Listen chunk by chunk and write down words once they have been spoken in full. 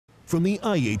from the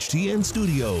IHTN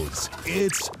studios,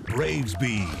 it's Braves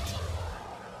Beat.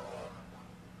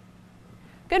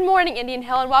 Good morning, Indian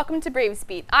Hill, and welcome to Braves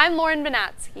Beat. I'm Lauren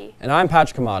Benatsky. And I'm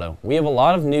Patrick Amato. We have a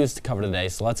lot of news to cover today,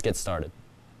 so let's get started.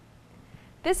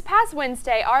 This past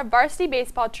Wednesday, our varsity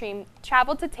baseball team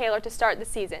traveled to Taylor to start the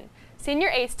season. Senior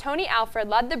ace Tony Alford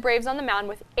led the Braves on the mound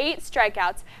with 8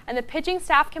 strikeouts, and the pitching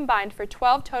staff combined for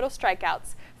 12 total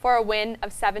strikeouts for a win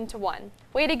of 7-1.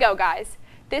 Way to go, guys.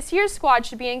 This year's squad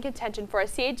should be in contention for a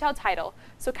CHL title,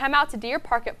 so come out to Deer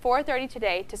Park at 4:30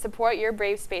 today to support your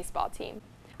Braves baseball team.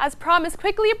 As prom is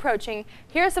quickly approaching,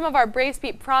 here are some of our Braves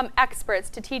Beat prom experts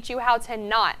to teach you how to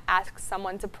not ask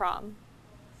someone to prom.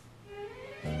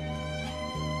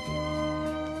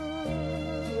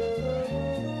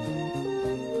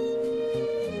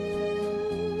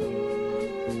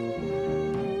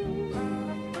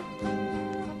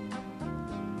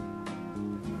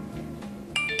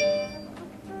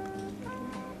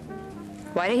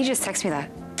 Why did he just text me that?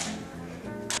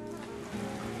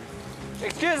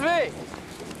 Excuse me!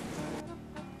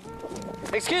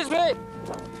 Excuse me!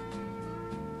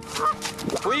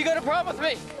 Will you go to prom with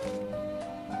me?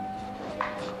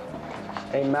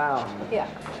 Hey, Mal. Yeah.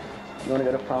 You want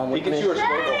to go to prom with me? Pikachu or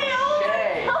Squirtle?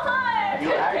 Shay!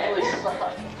 You actually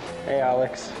suck. Hey,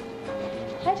 Alex.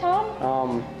 Hi,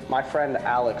 Tom. My friend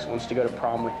Alex wants to go to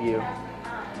prom with you.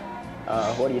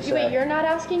 What do you say? Wait, you're not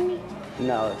asking me?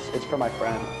 No, it's for my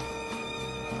friend.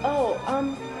 Oh,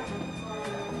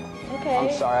 okay.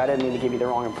 I'm sorry, I didn't mean to give you the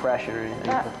wrong impression or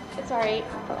anything. It's alright.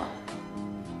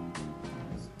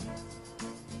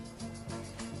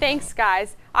 Thanks,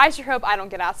 guys. I sure hope I don't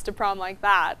get asked to prom like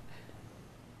that.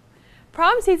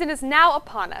 Prom season is now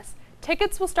upon us.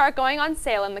 Tickets will start going on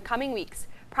sale in the coming weeks.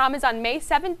 Prom is on May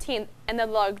 17th in the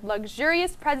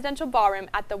luxurious presidential ballroom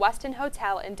at the Westin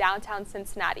Hotel in downtown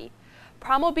Cincinnati.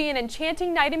 Prom will be an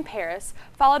enchanting night in Paris,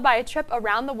 followed by a trip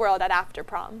around the world at after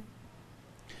prom.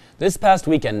 This past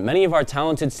weekend, many of our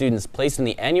talented students placed in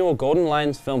the annual Golden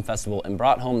Lions Film Festival and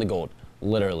brought home the gold,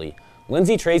 literally.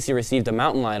 Lindsay Tracy received a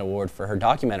Mountain Lion Award for her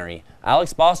documentary,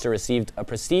 Alex Boster received a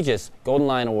prestigious Golden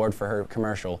Lion Award for her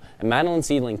commercial, and Madeline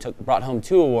Seedling brought home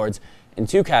 2 awards in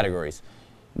 2 categories,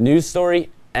 news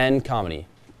story and comedy.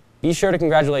 Be sure to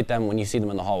congratulate them when you see them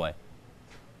in the hallway.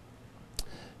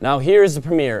 Now here is the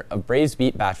premiere of Braves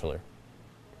Beat Bachelor.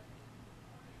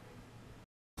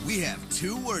 We have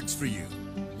 2 words for you.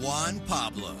 Juan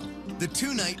Pablo. The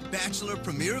 2-night Bachelor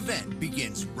premiere event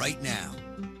begins right now.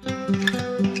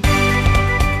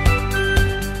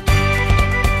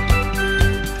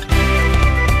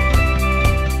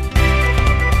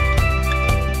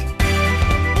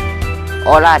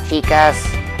 Hola, chicas.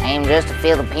 I am just a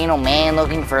Filipino man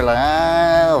looking for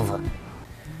love.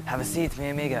 Have a seat, mi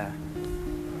amiga.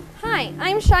 Hi,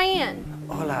 I'm Cheyenne.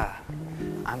 Hola,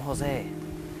 I'm Jose.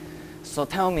 So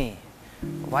tell me,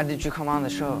 why did you come on the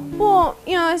show? Well,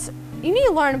 you need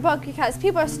to learn a book because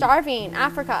people are starving in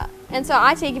Africa. And so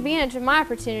I take advantage of my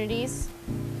opportunities.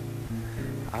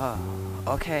 Oh,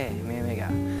 okay, mi amiga.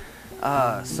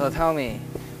 So tell me,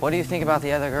 what do you think about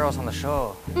the other girls on the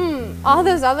show? All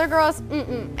those other girls,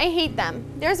 I hate them.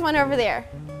 There's one over there.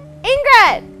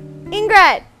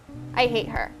 Ingrid! I hate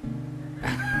her.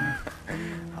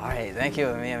 All right, thank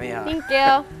you, mi amiga. Thank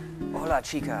you. Hola,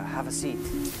 chica, have a seat.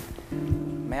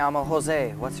 Me llamo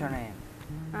Jose. What's your name?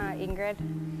 Ingrid.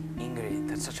 Ingrid.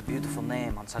 That's such a beautiful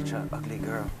name on such an ugly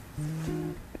girl.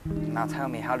 Now tell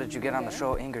me, how did you get on the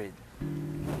show, Ingrid?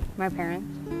 My parents,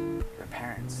 Your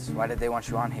parents. Why did they want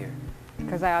you on here?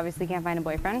 because I obviously can't find a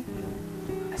boyfriend.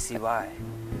 I see why.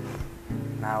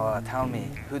 Now tell me,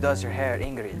 who does your hair,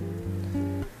 Ingrid?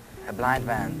 A blind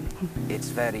man. It's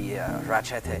very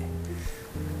rachete.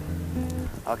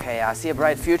 Okay, I see a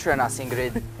bright future in us,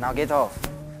 Ingrid. Now get off.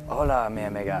 Hola, mi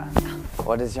amiga.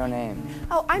 What is your name?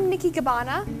 Oh, I'm Nikki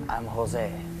Gabbana. I'm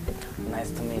Jose.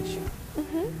 Nice to meet you.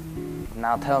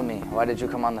 Now tell me, why did you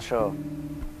come on the show?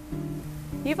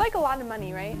 You have like a lot of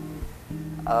money, right?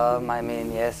 I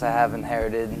mean, yes, I have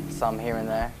inherited some here and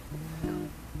there.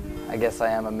 I guess I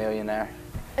am a millionaire.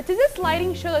 Does this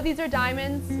lighting show that these are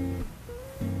diamonds?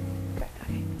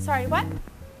 Sorry, what?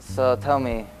 So tell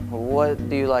me, what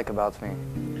do you like about me?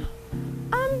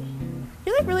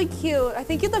 You look really cute. I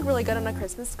think you'd look really good on a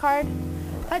Christmas card.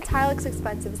 That tie looks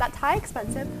expensive. Is that tie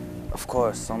expensive? Of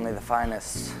course, only the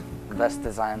finest, best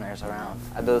designers around.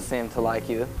 I do seem to like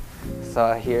you.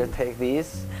 So here, take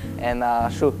these and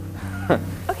shoot.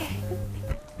 Okay.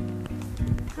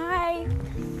 Hi.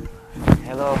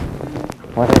 Hello.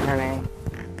 What is your name?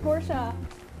 Portia.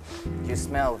 You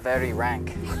smell very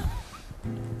rank.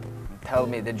 Tell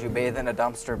me, did you bathe in a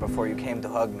dumpster before you came to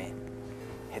hug me?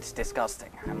 It's disgusting.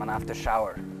 I'm gonna have to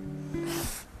shower.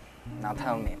 Now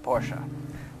tell me, Portia,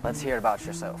 let's hear about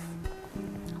yourself.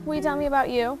 Will you tell me about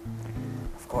you?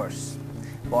 Of course.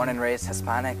 Born and raised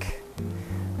Hispanic.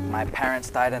 My parents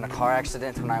died in a car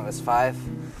accident when I was 5.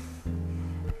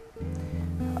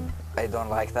 I don't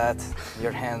like that.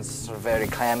 Your hands are very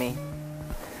clammy.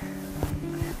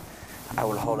 I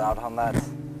will hold out on that.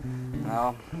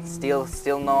 No,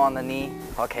 still no on the knee.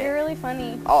 Okay. You're really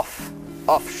funny. Off,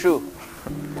 shoe.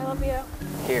 I love you.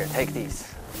 Here, take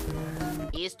these.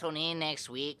 Please tune in next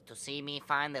week to see me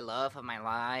find the love of my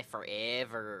life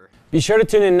forever. Be sure to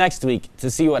tune in next week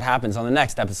to see what happens on the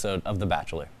next episode of The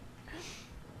Bachelor.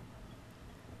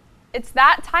 It's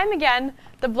that time again.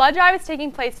 The blood drive is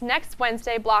taking place next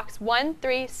Wednesday, blocks 1,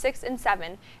 3, 6, and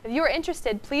 7. If you are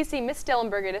interested, please see Miss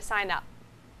Dillenberger to sign up.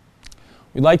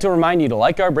 We'd like to remind you to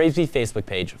like our Bravesby Facebook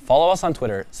page, follow us on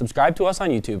Twitter, subscribe to us on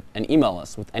YouTube, and email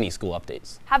us with any school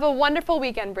updates. Have a wonderful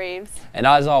weekend, Braves. And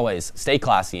as always, stay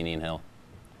classy, Indian Hill.